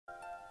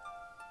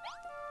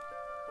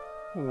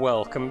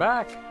Welcome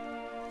back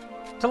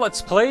to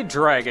Let's Play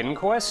Dragon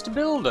Quest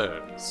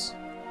Builders.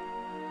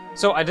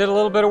 So I did a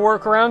little bit of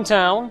work around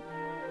town,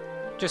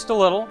 just a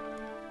little.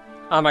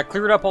 I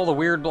cleared up all the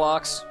weird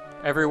blocks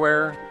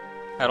everywhere,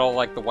 had all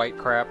like the white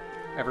crap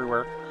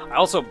everywhere. I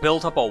also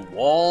built up a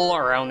wall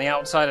around the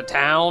outside of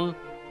town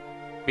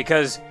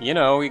because, you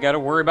know, you gotta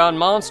worry about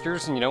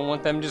monsters and you don't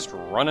want them just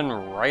running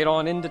right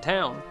on into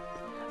town.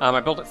 I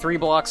built it 3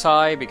 blocks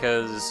high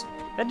because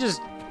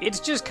it's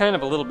just kind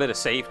of a little bit of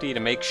safety to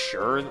make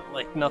sure that,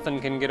 like, nothing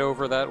can get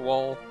over that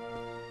wall.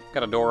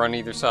 Got a door on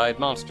either side.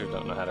 Monsters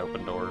don't know how to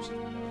open doors.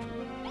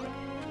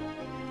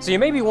 So you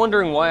may be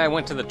wondering why I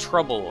went to the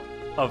trouble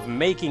of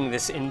making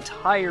this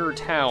entire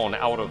town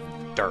out of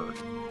dirt.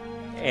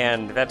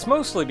 And that's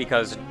mostly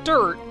because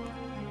dirt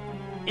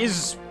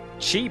is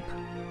cheap.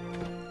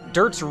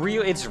 It's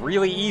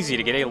really easy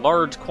to get a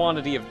large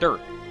quantity of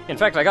dirt. In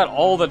fact, I got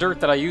all the dirt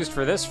that I used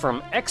for this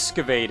from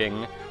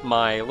excavating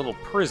my little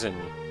prison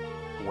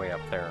way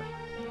up there,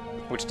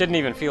 which didn't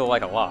even feel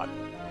like a lot.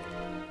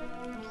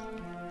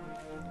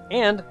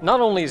 And not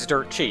only is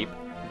dirt cheap,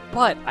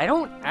 but I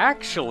don't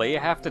actually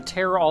have to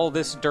tear all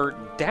this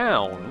dirt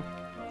down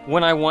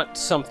when I want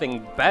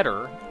something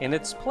better in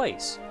its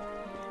place.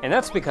 And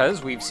that's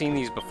because we've seen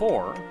these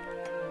before.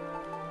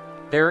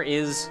 There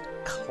is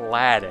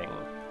cladding.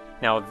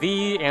 Now,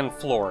 and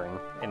flooring,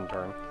 in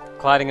turn.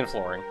 Cladding and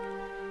flooring.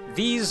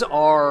 These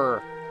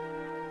are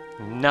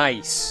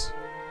nice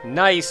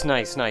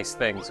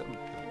things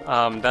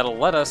that'll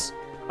let us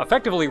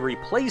effectively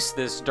replace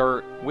this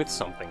dirt with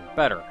something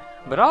better.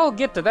 But I'll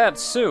get to that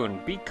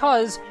soon,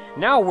 because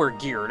now we're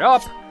geared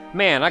up.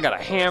 Man, I got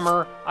a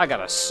hammer, I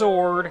got a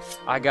sword,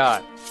 I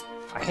got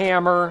a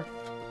hammer.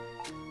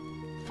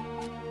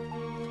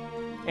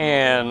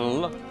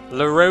 And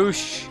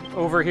LaRoche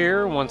over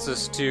here wants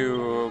us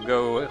to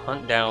go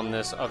hunt down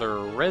this other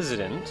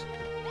resident.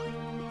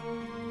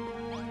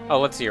 Oh,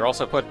 let's see here.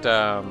 Also put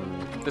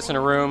this in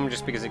a room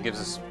just because it gives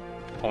us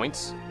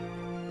points.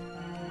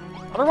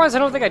 Otherwise, I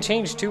don't think I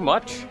changed too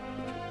much.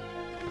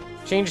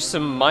 Changed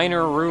some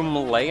minor room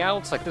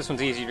layouts. Like, this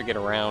one's easier to get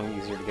around,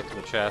 easier to get to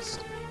the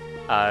chest.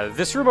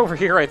 This room over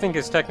here, I think,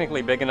 is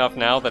technically big enough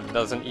now that it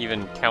doesn't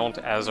even count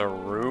as a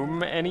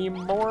room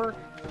anymore.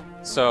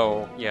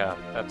 So, yeah,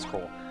 that's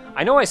cool.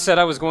 I know I said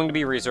I was going to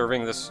be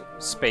reserving this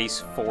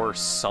space for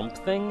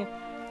something,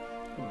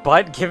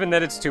 but given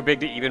that it's too big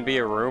to even be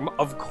a room,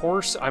 of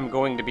course I'm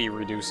going to be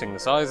reducing the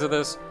size of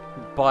this,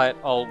 but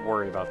I'll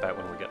worry about that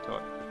when we get to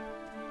it.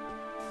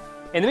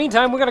 In the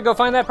meantime, we gotta go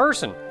find that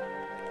person.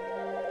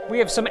 We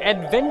have some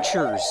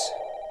adventures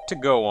to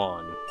go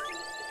on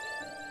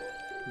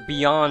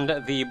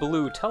beyond the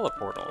blue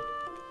teleportal.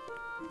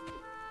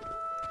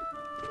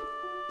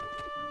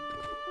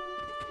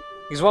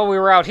 Because while we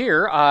were out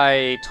here,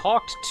 I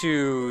talked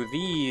to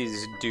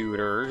these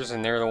duders,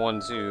 and they're the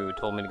ones who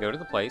told me to go to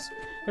the place.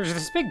 There's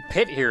this big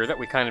pit here that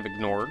we kind of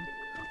ignored.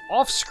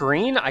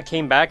 Off-screen, I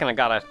came back and I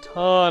got a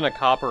ton of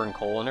copper and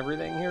coal and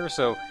everything here,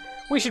 so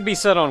we should be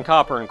set on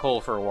copper and coal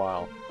for a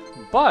while.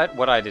 But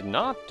what I did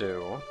not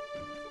do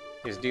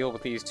is deal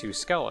with these 2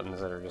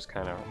 skeletons that are just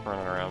kind of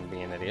running around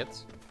being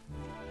idiots.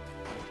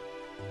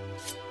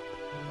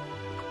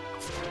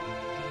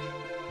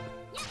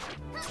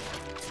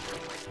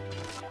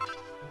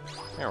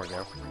 There we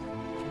go.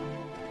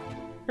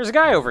 There's a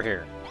guy over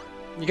here.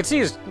 You can see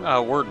his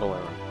word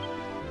balloon.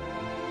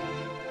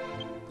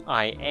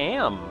 I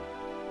am.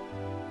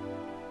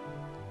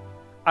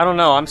 I don't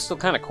know, I'm still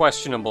kind of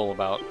questionable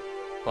about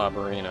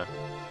Barbarina.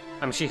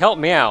 I mean, she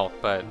helped me out,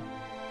 but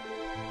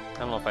I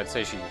don't know if I'd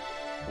say she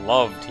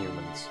loved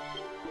humans.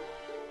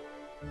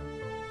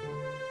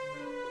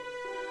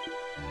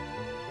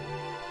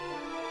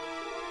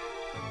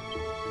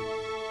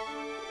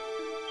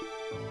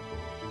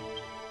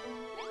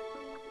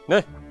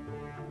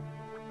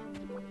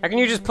 How can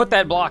you just put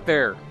that block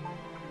there?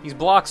 These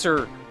blocks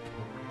are...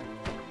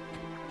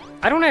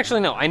 I don't actually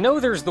know. I know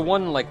there's the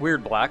one, like,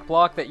 weird black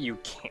block that you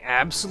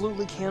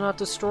absolutely cannot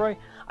destroy.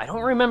 I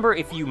don't remember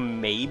if you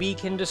maybe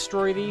can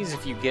destroy these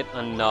if you get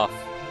enough,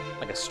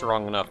 like a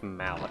strong enough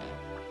mallet.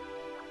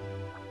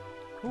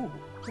 Ooh,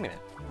 look at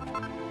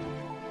that.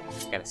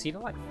 Gotta see the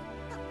light.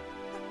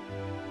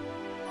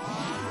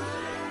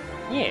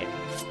 Yeah.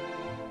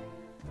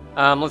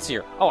 Let's see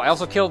here. Oh, I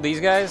also killed these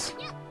guys.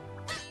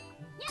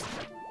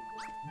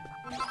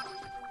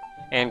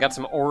 And got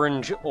some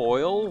orange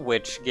oil,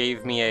 which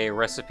gave me a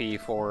recipe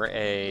for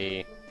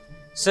a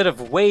set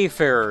of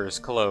Wayfarer's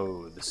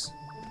clothes.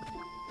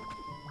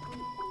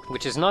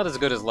 Which is not as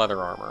good as leather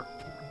armor.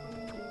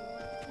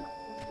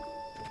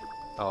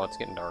 Oh, it's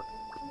getting dark.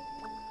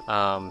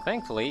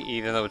 Thankfully,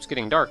 even though it's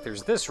getting dark,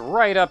 there's this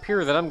right up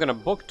here that I'm gonna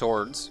book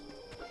towards.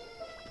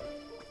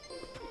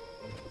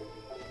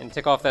 And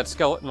tick off that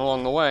skeleton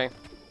along the way.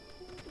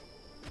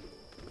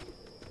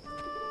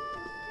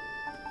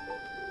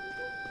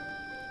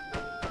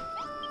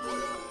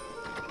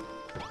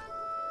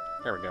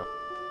 There we go.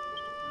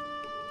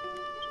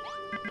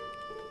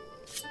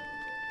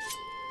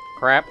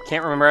 Crap,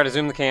 can't remember how to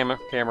zoom the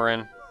camera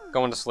in.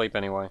 Going to sleep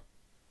anyway.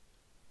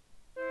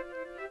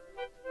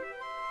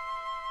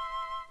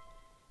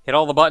 Hit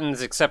all the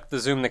buttons except the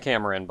zoom the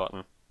camera in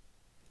button.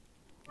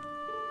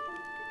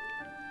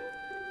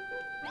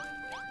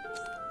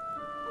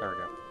 There we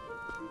go.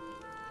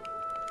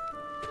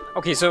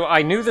 Okay, so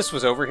I knew this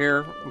was over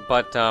here,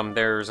 but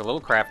there's a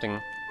little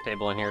crafting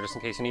table in here just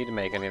in case you need to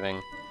make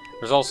anything.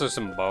 There's also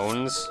some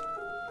bones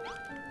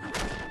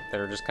that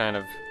are just kind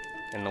of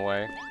in the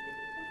way.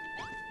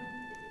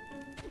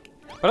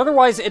 But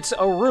otherwise, it's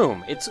a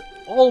room. It's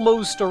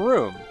almost a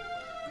room.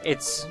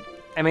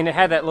 I mean, it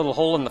had that little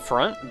hole in the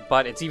front,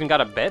 but it's even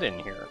got a bed in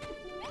here.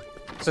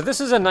 So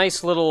this is a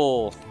nice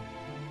little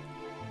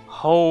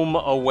home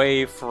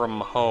away from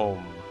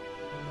home,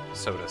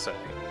 so to say.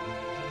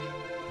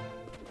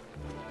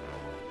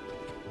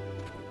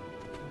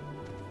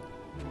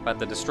 About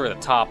to destroy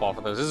the top off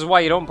of those. This is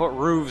why you don't put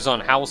roofs on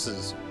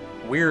houses.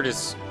 Weird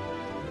as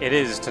it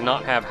is to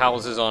not have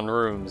houses on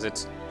rooms.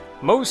 It's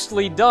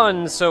mostly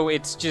done so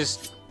it's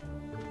just...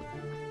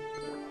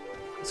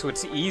 so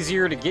it's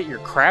easier to get your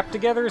crap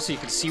together so you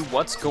can see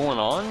what's going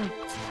on.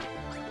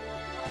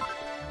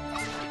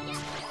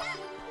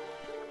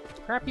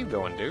 Crap you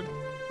going, dude?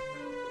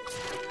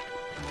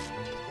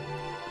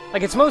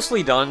 Like, it's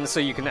mostly done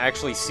so you can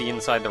actually see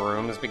inside the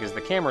rooms because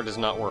the camera does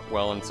not work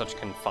well in such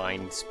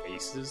confined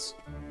spaces.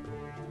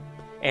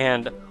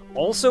 And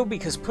also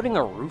because putting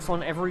a roof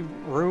on every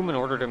room in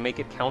order to make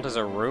it count as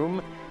a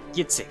room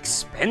gets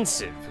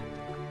expensive.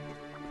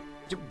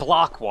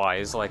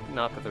 Block-wise, like,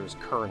 not that there's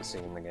currency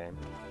in the game.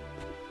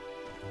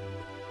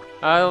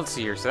 Let's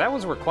see here. So that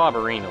was where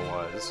Clobberina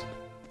was.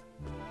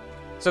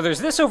 So there's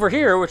this over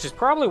here, which is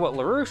probably what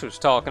LaRouche was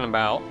talking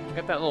about.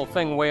 Got that little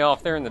thing way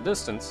off there in the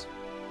distance.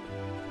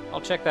 I'll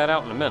check that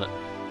out in a minute.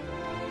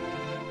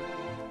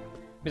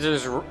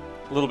 Because there's a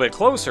little bit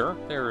closer,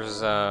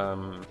 there's,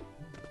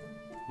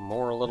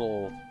 more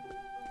little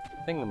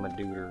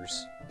thingamadooders.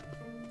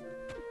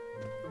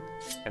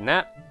 And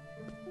that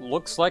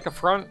looks like a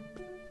front.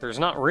 There's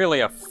not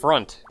really a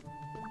front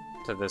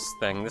to this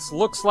thing. This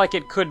looks like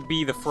it could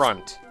be the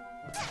front.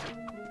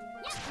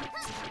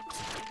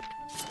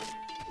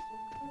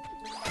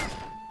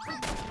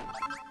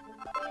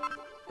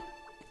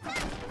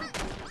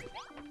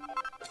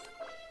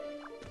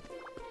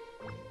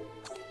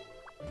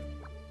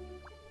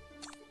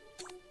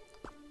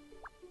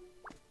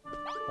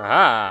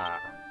 Ah.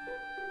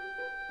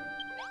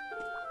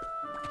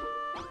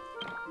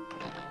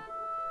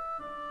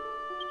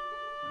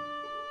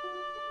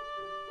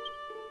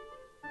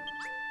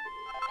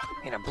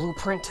 And a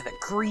blueprint to the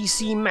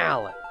greasy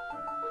mallet.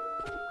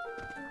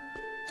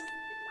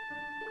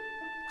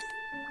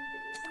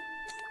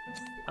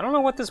 I don't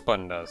know what this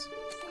button does.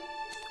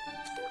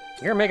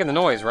 You're making the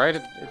noise, right?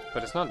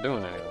 But it's not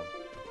doing anything.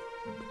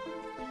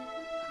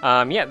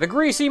 Yeah, the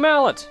greasy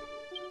mallet.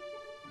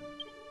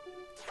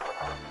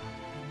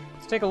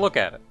 Let's take a look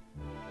at it.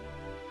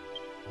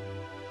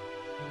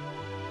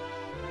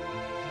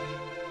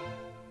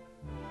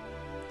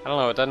 I don't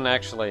know, it doesn't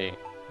actually...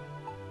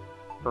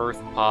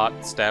 Earth,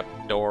 pot, step,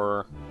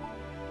 door.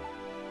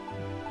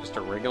 Just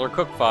a regular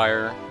cook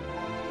fire.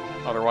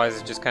 Otherwise,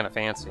 it's just kind of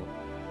fancy.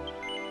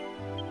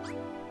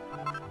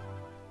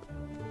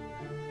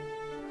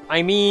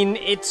 I mean,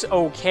 it's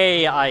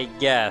okay, I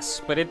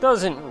guess, but it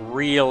doesn't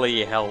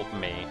really help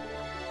me.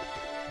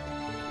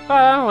 But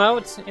I don't know,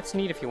 it's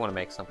neat if you want to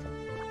make something.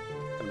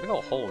 Got a big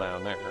old hole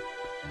down there.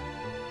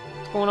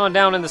 What's going on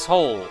down in this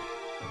hole?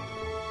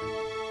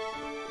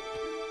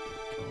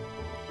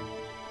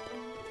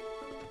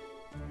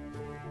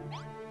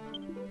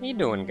 How you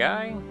doing,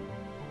 guy?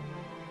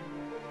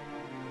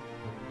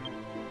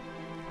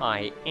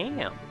 I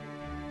am.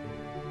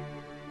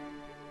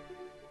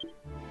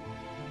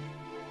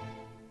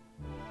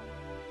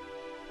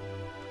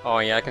 Oh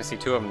yeah, I can see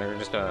two of them. They're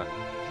just a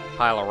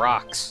pile of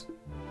rocks.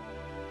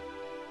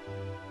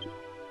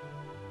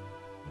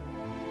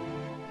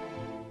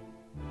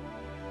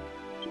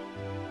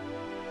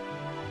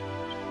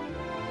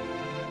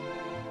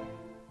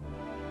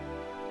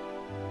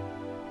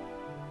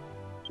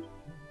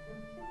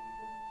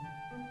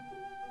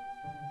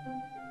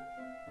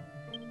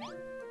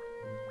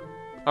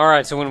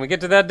 Alright, so when we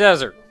get to that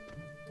desert...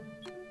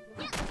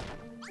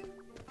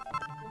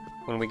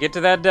 we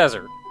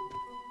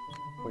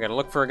gotta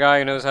look for a guy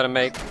who knows how to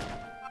make...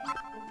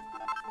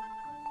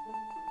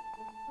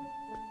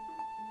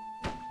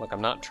 Look,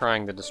 I'm not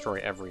trying to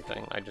destroy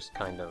everything, I just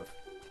kind of...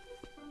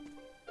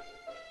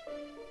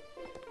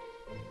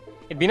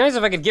 It'd be nice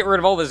if I could get rid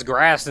of all this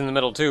grass in the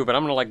middle too, but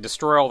I'm gonna, like,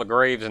 destroy all the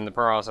graves in the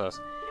process.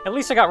 At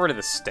least I got rid of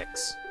the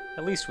sticks.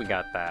 At least we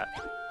got that.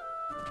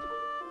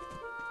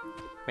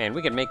 Man,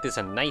 we could make this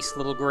a nice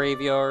little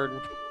graveyard.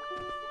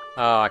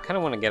 I kind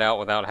of want to get out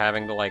without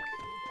having to, like...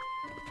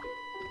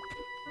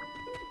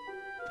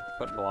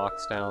 put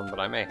blocks down, but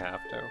I may have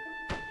to.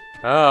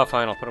 Oh,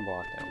 fine, I'll put a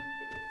block down.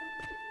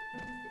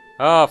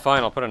 Oh,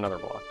 fine, I'll put another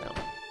block down.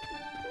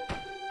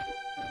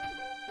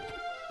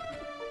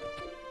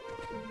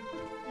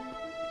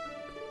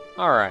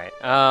 Alright,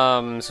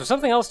 so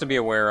something else to be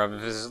aware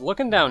of is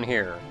looking down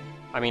here.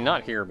 I mean,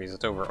 not here, because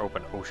it's over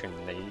open ocean.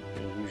 They're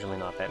usually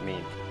not that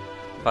mean.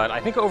 But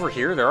I think over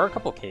here, there are a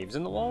couple caves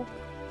in the wall.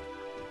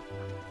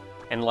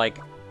 And, like,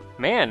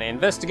 man,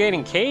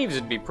 investigating caves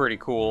would be pretty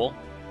cool.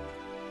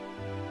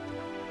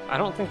 I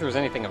don't think there's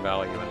anything of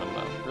value in them,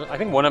 though. I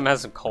think one of them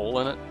has some coal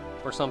in it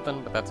or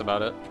something, but that's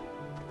about it.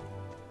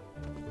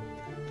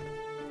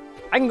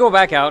 I can go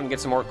back out and get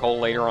some more coal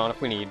later on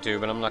if we need to,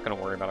 but I'm not going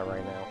to worry about it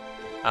right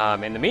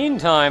now. In the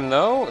meantime,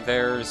 though,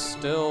 there's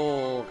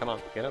still... Come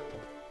on, get up there.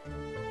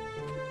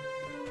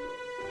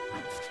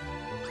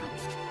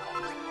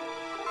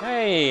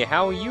 Hey,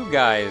 how you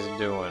guys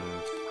doing?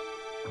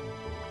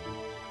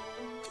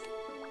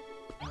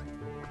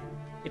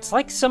 It's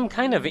like some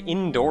kind of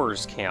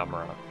indoors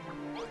camera.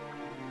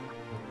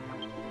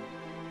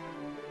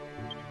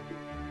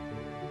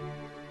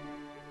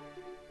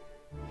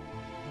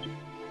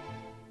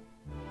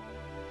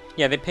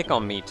 Yeah, they pick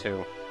on me,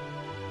 too.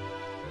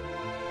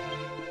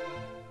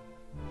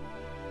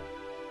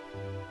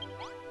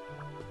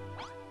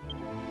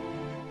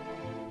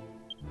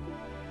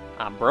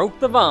 I broke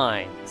the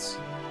vines.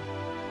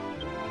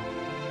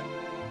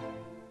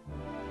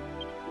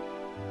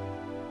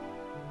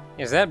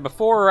 Is that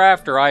before or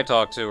after I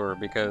talked to her?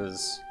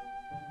 Because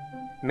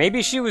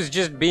maybe she was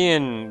just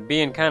being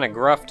kind of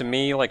gruff to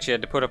me, like she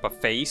had to put up a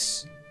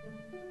face.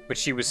 But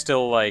she was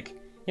still like,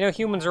 you know,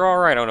 humans are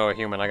alright. Oh no, a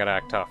human, I gotta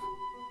act tough.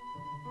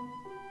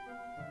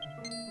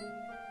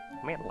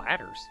 Man,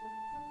 ladders.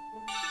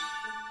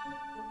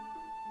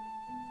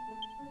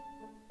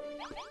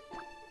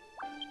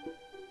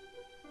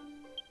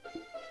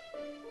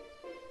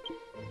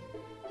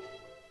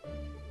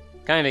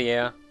 Kinda,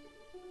 yeah.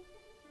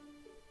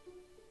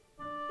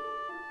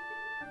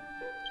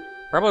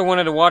 Probably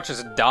wanted to watch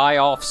us die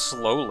off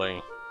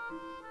slowly.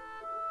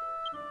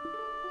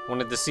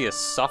 Wanted to see us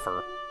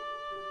suffer.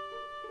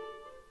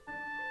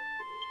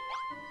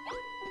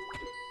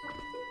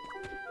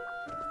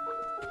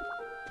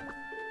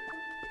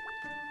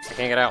 I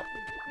can't get out.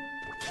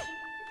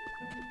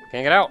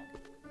 Can't get out.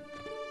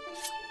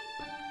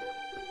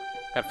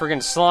 Got friggin'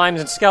 slimes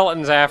and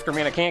skeletons after me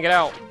and I can't get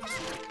out.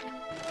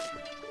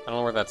 I don't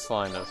know where that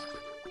slime is.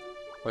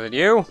 Was it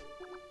you?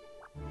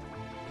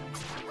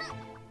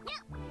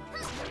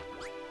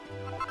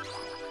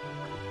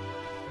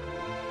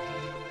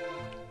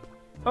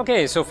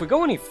 Okay, so if we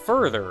go any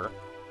further,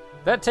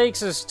 that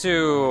takes us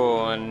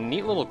to a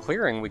neat little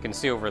clearing we can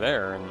see over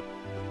there.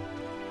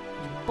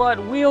 But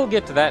we'll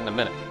get to that in a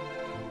minute.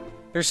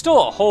 There's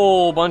still a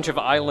whole bunch of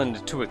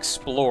island to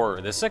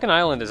explore. The second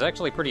island is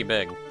actually pretty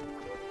big.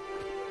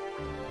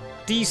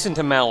 Decent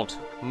amount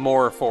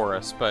more for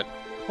us, but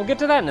we'll get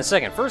to that in a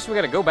second. First, we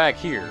gotta go back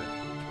here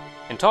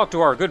and talk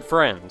to our good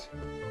friend.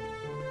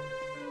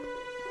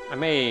 I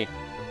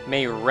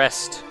may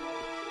rest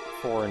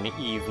for an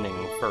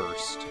evening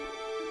first.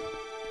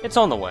 It's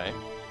on the way.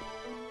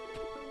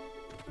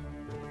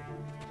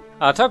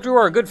 Talk to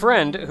our good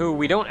friend, who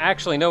we don't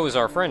actually know is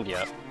our friend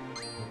yet.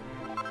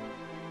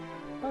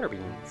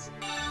 Butterbeans.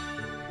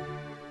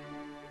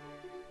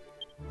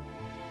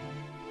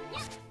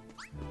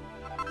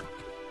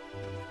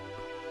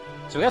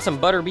 So we got some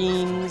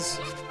butterbeans.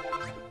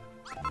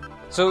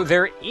 So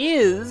there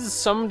is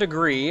some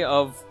degree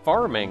of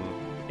farming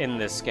in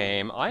this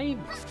game. I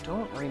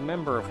don't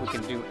remember if we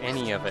can do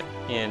any of it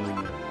in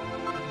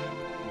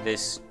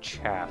this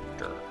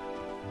chapter.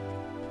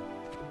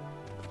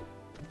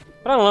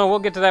 But I don't know, we'll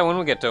get to that when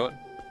we get to it.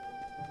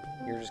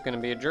 You're just gonna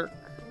be a jerk.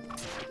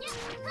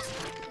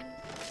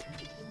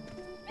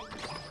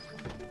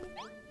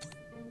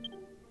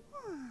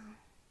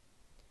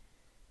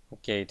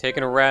 Okay,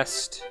 taking a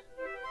rest.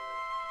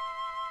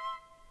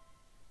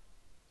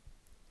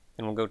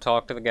 And we'll go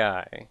talk to the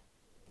guy.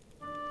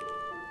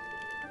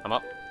 I'm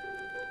up.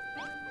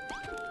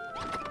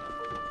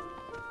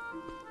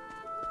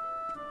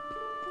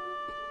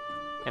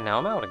 And now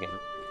I'm out again.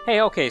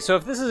 Hey, okay, so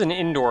if this is an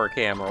indoor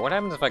camera, what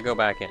happens if I go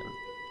back in?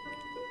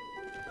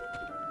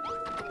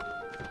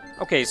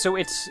 Okay, so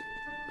it's...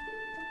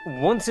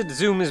 Once it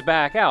zooms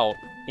back out,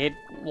 it,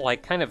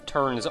 like, kind of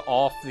turns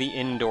off the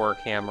indoor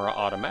camera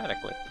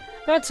automatically.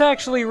 That's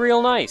actually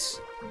real nice.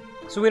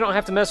 So we don't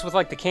have to mess with,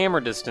 like, the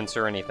camera distance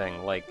or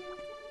anything. Like,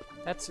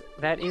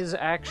 that is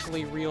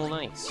actually real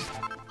nice.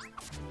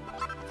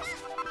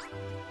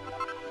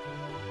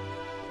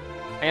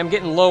 I am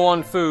getting low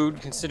on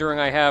food, considering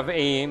I have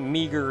a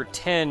meager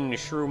 10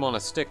 shroom on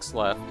a sticks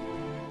left.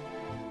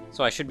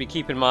 So I should be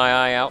keeping my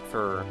eye out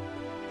for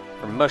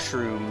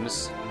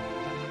mushrooms.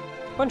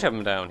 A bunch of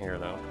them down here,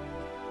 though.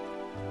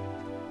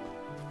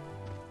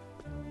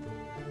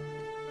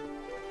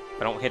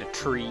 If I don't hit a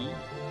tree.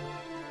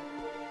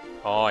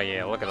 Oh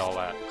yeah, look at all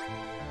that.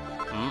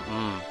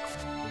 Mm-mm.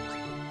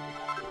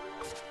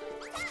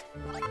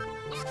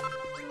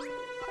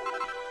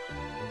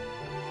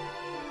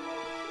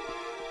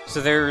 So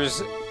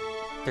there's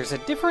a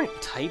different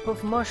type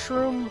of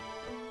mushroom.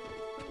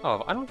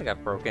 Oh, I don't think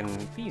I've broken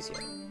these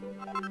yet.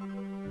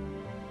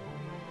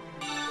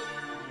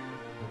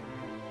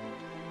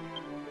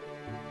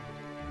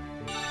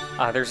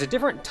 There's a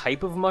different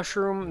type of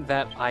mushroom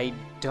that I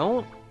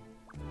don't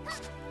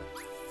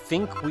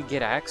think we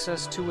get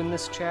access to in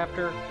this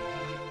chapter.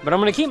 But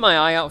I'm gonna keep my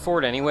eye out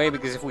for it anyway,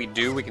 because if we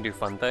do, we can do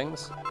fun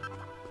things.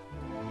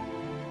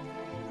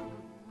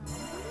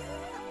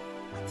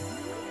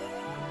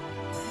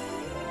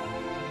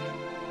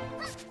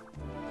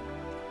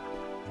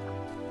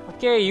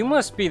 Okay, you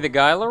must be the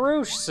guy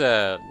LaRouche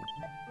said.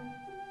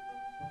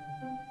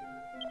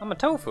 I'm a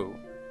tofu.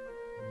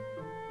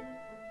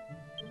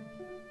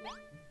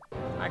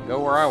 I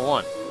go where I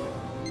want.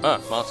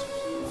 Monster.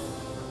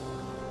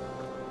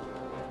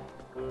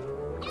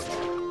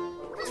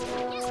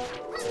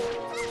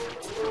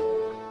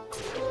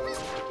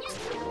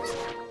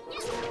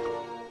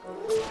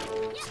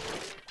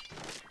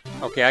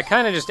 Okay, I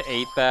kind of just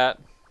ate that.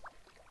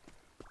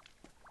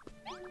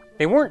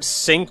 They weren't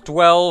synced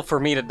well for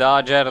me to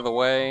dodge out of the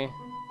way.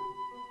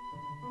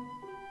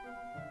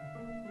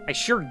 I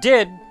sure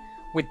did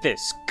with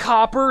this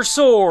copper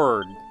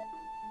sword.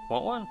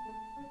 Want one?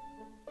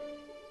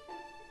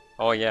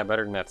 Oh yeah,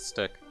 better than that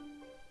stick.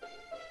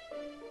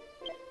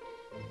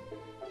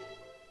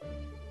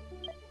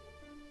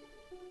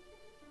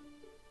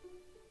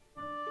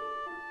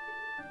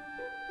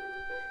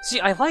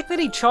 See, I like that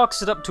he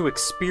chalks it up to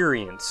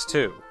experience,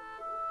 too.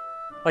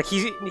 Like,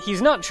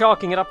 he's not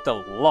chalking it up to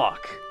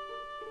luck.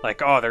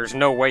 Like, oh, there's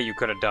no way you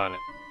could have done it.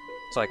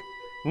 It's like,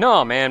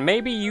 no, man,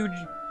 maybe you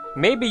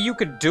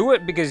could do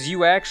it because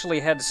you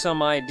actually had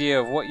some idea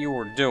of what you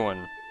were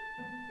doing.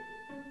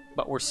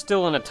 But we're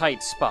still in a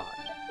tight spot.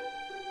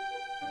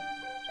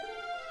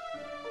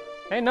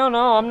 Hey, no,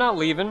 I'm not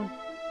leaving.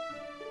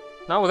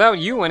 Not without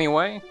you,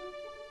 anyway.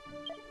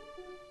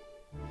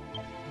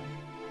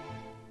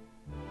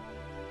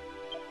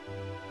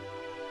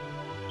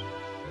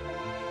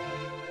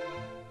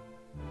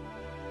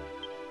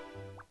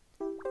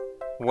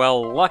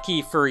 Well,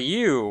 lucky for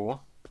you,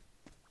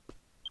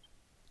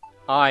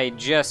 I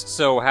just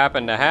so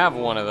happen to have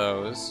one of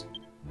those.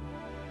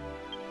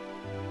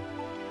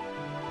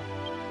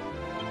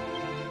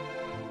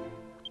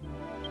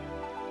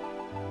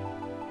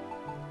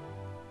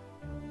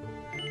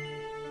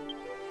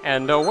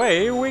 And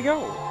away we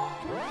go.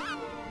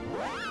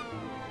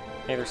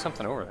 Hey, there's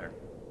something over there.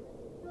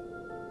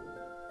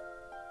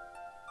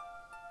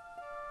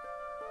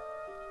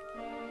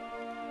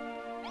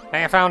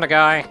 Hey, I found a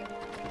guy.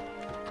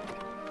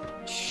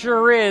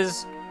 Sure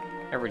is.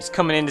 Everybody's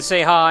coming in to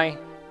say hi.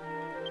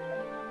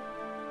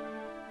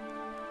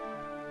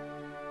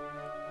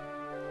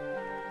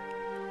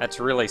 That's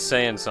really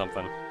saying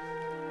something.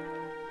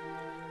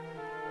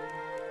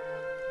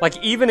 Like,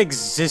 even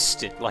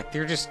existed. Like,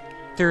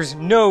 there's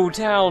no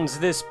towns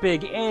this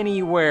big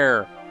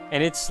anywhere.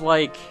 And it's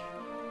like,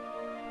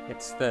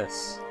 it's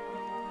this.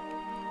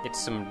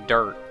 It's some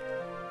dirt.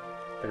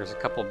 There's a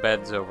couple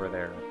beds over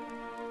there.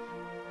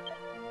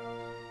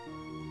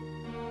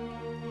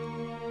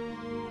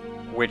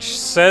 Which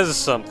says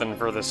something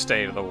for the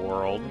state of the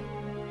world.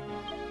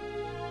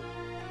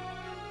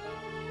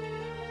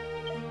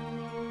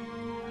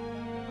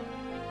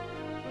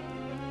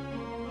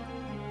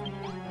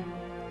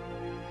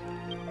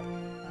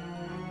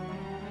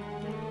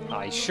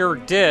 I sure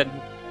did.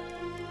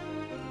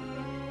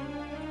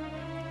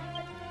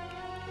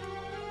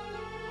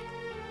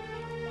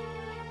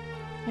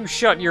 You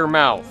shut your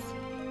mouth.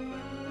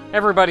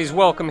 Everybody's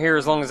welcome here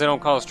as long as they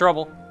don't cause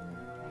trouble.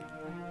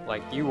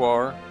 Like you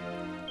are.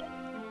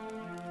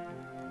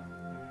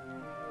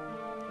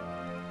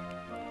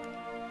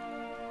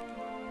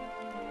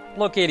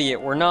 Look, idiot,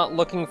 we're not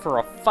looking for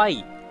a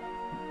fight.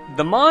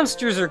 The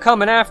monsters are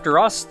coming after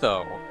us,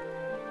 though.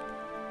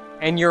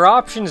 And your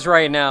options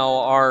right now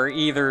are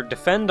either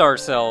defend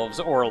ourselves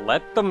or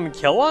let them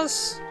kill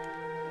us?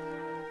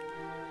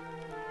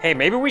 Hey,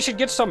 maybe we should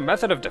get some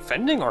method of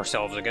defending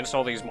ourselves against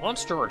all these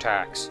monster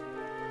attacks.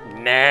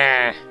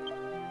 Nah.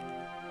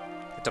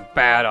 It's a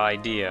bad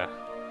idea.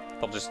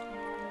 They'll just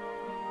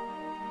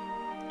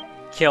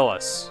kill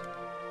us.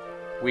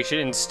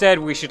 Instead,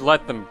 we should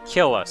let them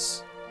kill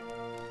us.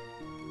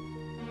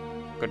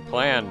 Good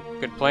plan.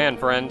 Good plan,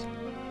 friend.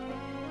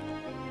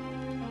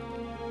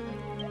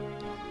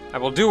 I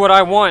will do what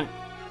I want.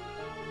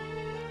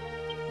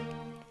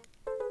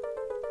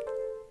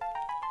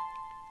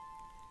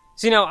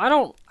 See, now, I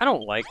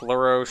don't like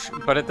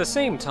LaRouche, but at the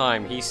same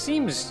time, he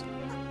seems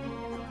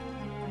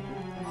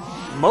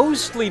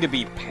mostly to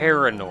be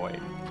paranoid.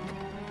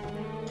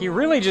 He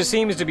really just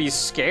seems to be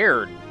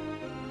scared.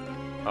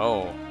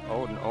 Oh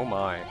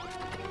my.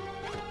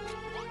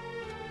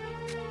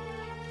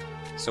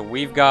 So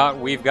we've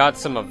got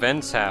some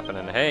events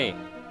happening. Hey.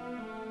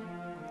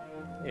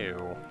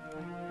 Ew.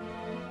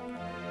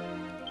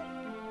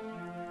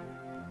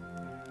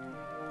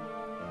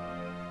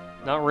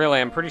 Not really.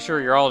 I'm pretty sure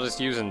you're all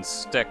just using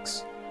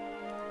sticks.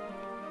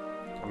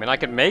 I mean, I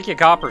could make you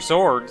copper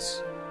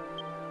swords.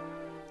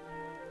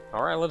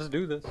 Alright, let's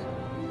do this.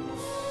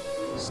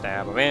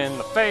 Stab him in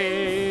the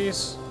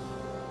face.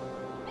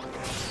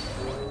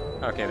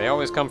 Okay, they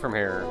always come from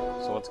here.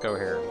 So let's go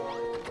here.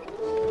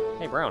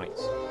 Hey, brownies.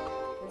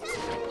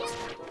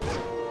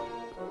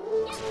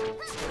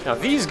 Now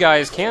these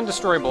guys can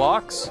destroy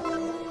blocks.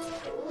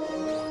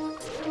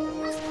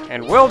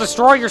 And will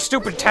destroy your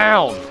stupid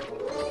town!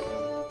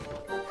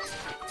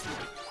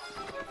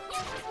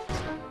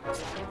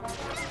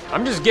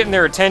 I'm just getting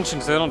their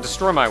attention so they don't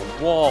destroy my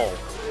wall.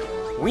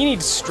 We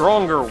need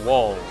stronger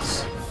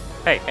walls.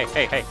 Hey.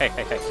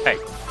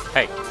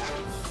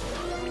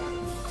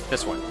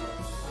 This way.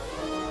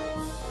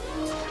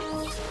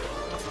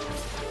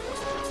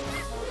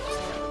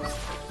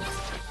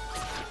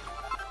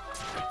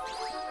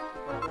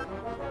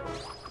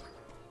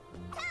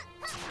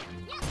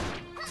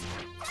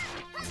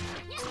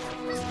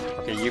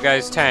 Okay, you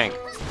guys tank.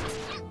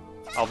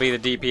 I'll be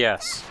the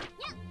DPS.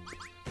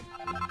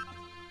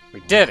 We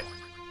did it!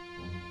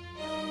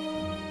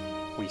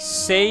 We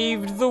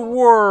saved the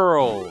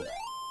world!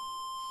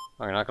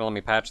 Oh, you're not gonna let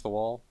me patch the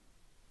wall?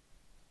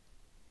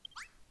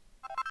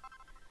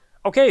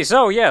 Okay,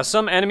 so yeah,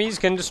 some enemies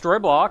can destroy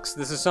blocks.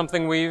 This is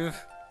something we've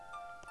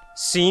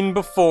seen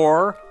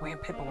before.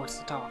 Wait, Pippa wants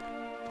to talk.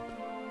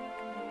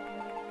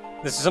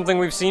 This is something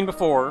we've seen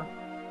before.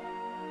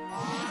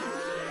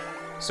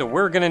 So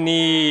we're gonna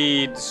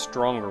need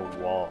stronger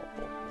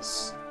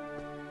walls.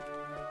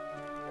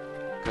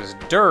 Because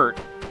dirt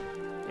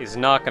is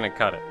not gonna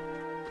cut it.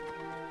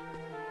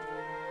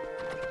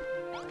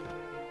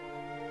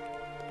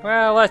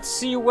 Well, let's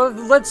see what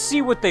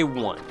they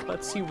want.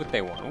 Let's see what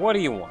they want. What do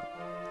you want?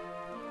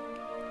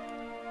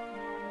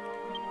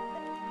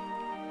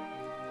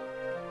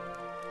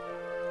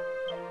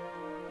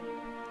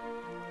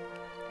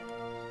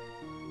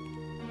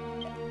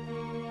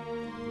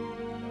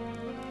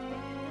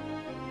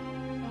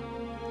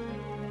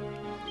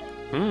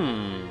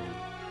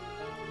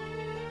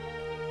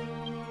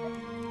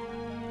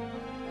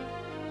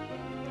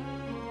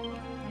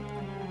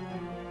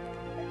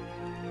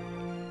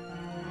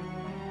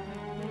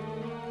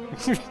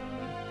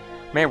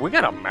 Man, we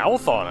got a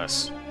mouth on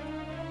us.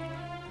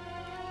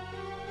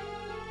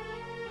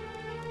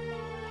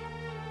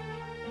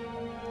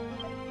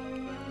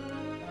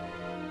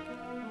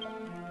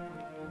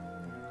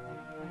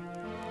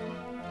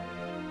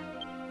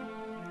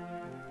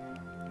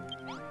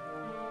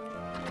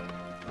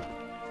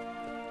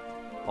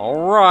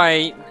 All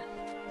right.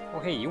 Oh,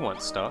 hey, you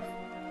want stuff.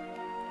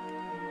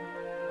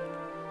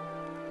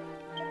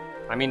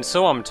 I mean,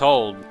 so I'm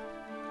told.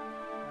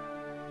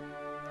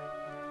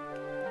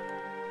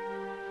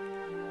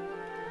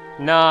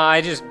 Nah, I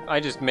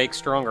just make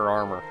stronger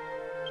armor.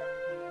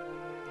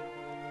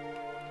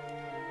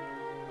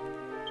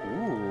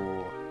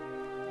 Ooh.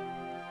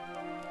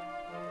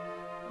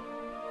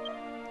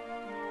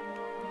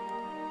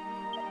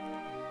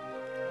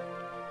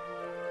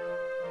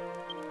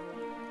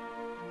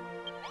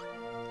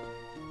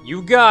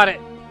 You got it!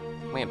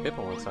 Man,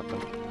 Pippa wants something.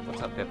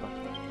 What's up, Pippa?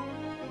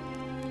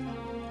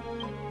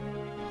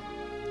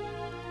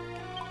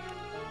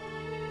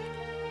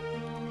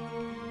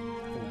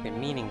 Been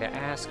meaning to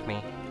ask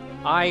me.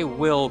 I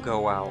will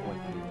go out with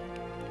you.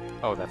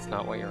 Oh, that's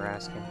not what you're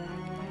asking.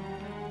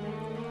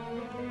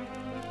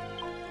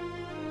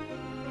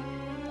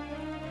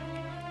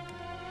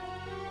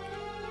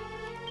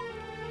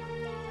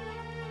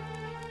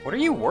 What are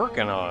you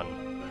working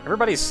on?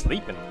 Everybody's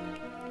sleeping.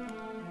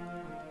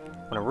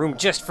 Want a room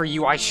just for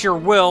you? I sure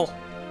will.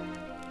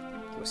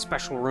 Do a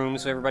special room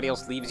so everybody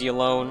else leaves you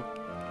alone.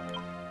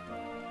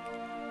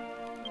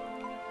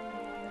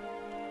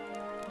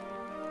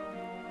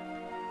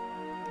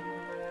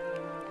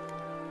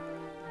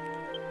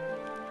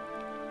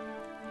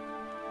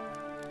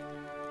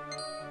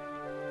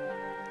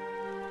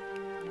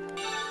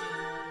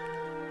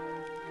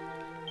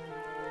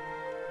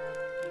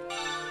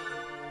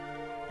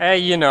 Hey,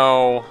 you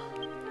know,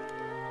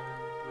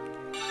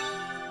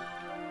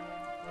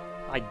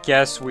 I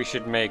guess we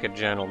should make a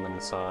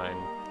gentleman sign.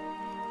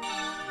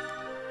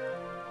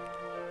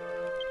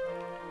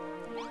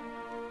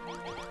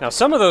 Now,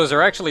 some of those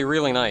are actually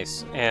really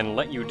nice and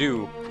let you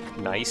do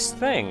nice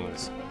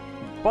things,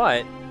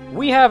 but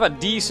we have a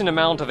decent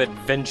amount of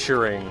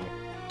adventuring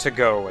to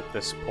go at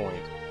this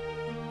point.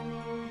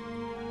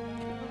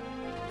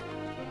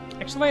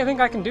 Actually, I think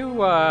I can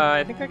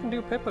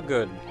do Pippa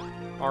good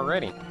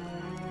already.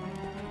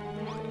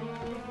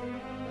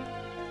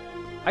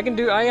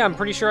 I'm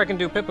pretty sure I can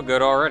do Pippa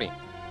good already.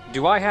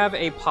 Do I have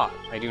a pot?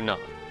 I do not.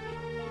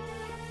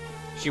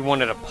 She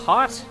wanted a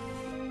pot?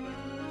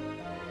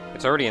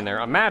 It's already in there.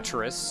 A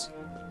mattress.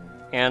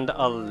 And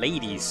a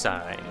lady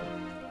sign.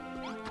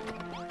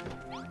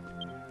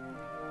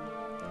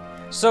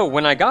 So,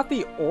 when I got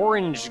the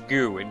orange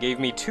goo, it gave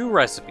me 2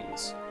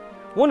 recipes.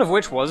 One of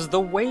which was the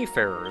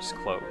Wayfarer's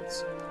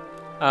clothes.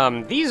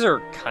 These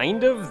are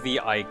kind of the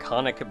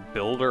iconic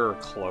builder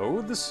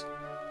clothes.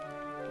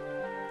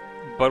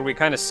 But we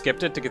kind of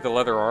skipped it to get the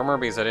leather armor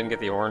because I didn't get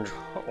the orange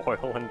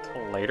oil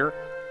until later.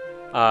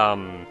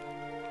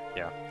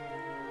 Yeah.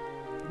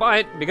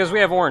 But, because we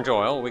have orange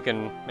oil, we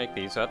can make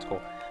these, so that's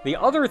cool. The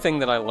other thing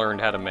that I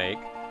learned how to make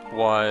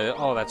was...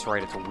 Oh, that's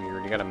right, it's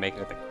weird. You gotta make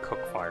it at the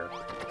cook fire.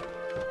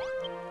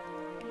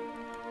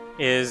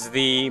 Is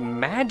the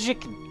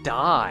magic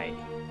dye.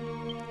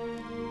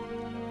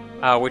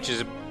 Which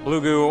is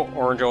blue goo,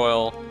 orange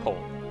oil, coal.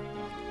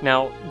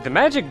 Now, the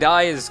magic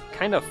dye is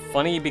kind of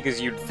funny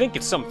because you'd think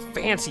it's some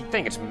fancy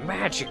thing. It's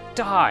magic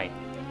dye.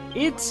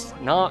 It's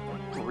not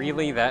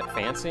really that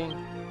fancy.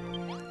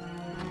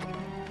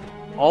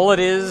 All it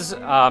is,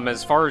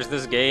 as far as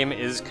this game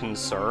is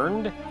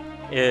concerned,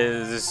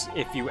 is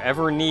if you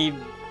ever need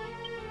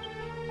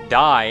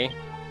die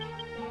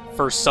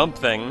for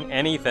something,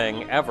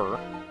 anything, ever,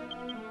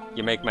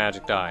 you make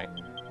magic die.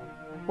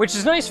 Which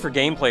is nice for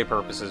gameplay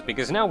purposes,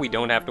 because now we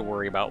don't have to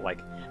worry about, like,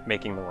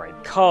 making the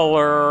right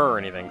color or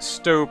anything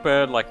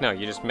stupid. Like, no,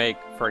 you just make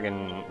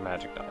friggin'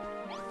 magic die.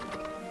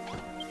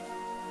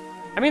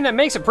 I mean, that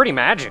makes it pretty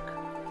magic.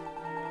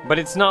 But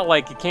it's not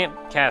like you can't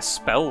cast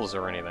spells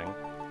or anything.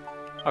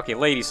 Okay,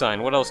 lady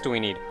sign, what else do we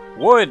need?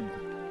 Wood!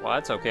 Well,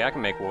 that's okay, I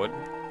can make wood.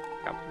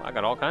 I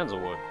got all kinds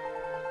of wood.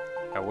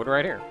 Got wood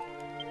right here.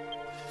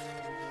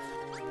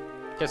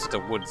 Guess it's a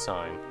wood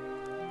sign.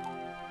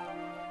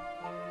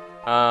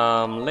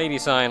 Lady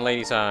sign,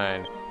 lady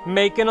sign.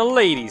 Making a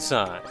lady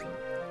sign.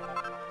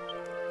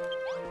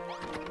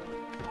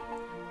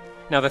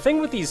 Now, the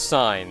thing with these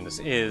signs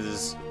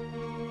is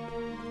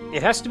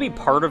it has to be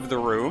part of the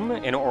room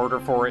in order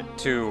for it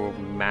to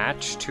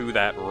match to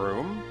that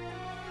room.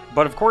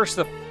 But of course,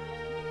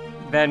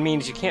 that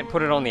means you can't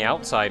put it on the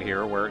outside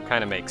here where it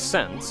kind of makes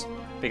sense,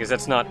 because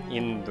that's not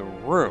in the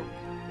room.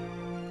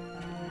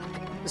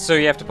 So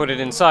you have to put it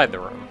inside the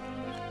room.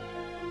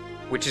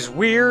 Which is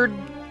weird,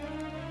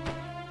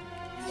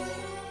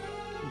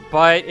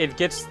 but it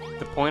gets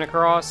the point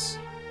across.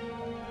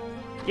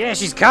 Yeah,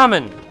 she's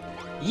coming!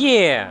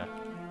 Yeah!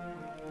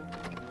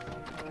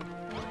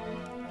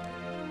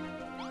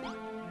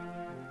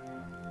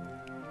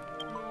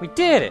 We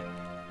did it!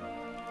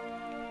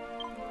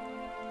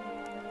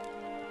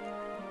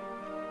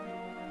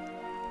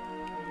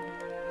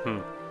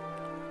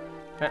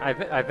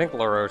 I think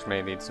LaRoche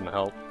may need some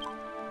help.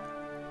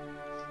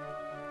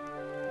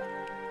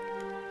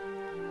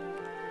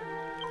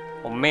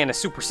 Oh man, a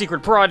super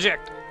secret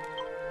project!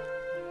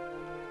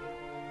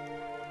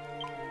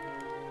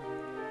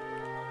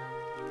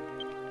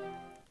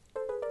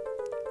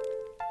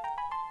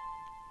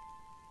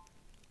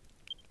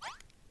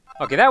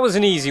 Okay, that was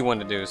an easy one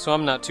to do, so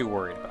I'm not too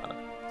worried about it.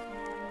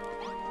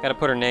 Gotta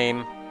put her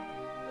name.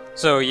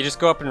 So you just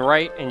go up and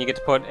write, and you get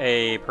to put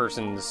a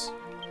person's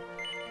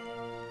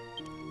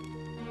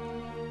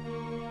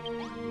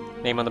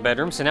name on the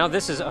bedroom. So now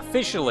this is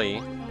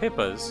officially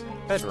Pippa's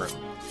bedroom.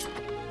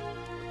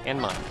 And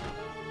mine.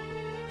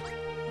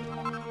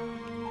 I'm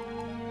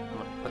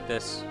gonna put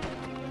this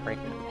right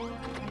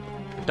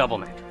here. Double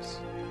mattress.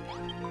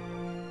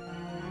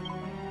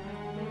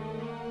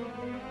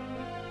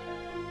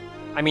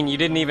 I mean, you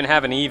didn't even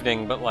have an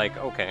evening, but like,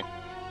 okay.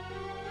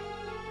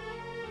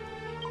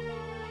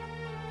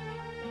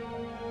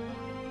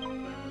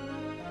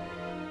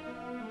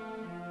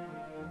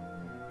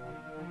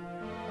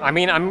 I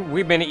mean,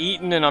 we've been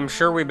eating, and I'm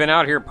sure we've been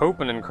out here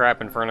pooping and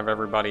crap in front of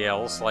everybody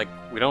else. Like,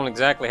 we don't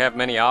exactly have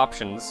many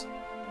options.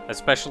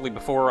 Especially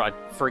before a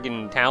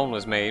friggin' town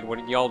was made. What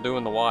did y'all do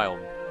in the wild?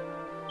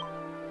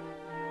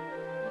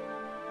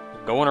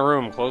 Go in a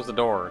room, close the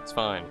door, it's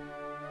fine.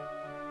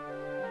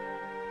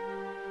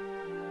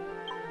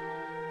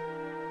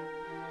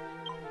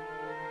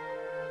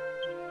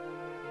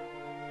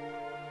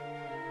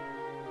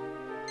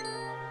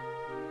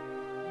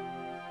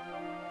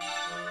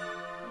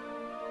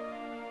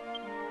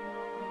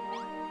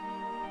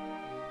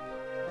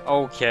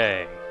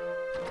 Okay,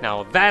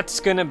 now that's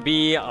gonna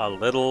be a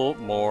little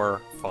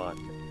more fun.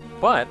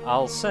 But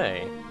I'll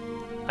say,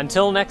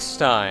 until next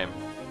time,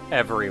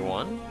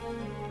 everyone.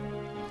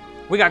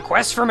 We got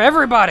quests from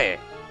everybody!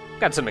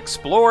 Got some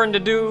exploring to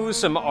do,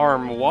 some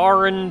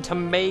armoiring to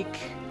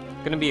make.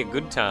 Gonna be a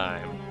good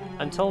time.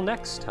 Until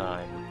next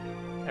time,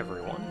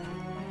 everyone.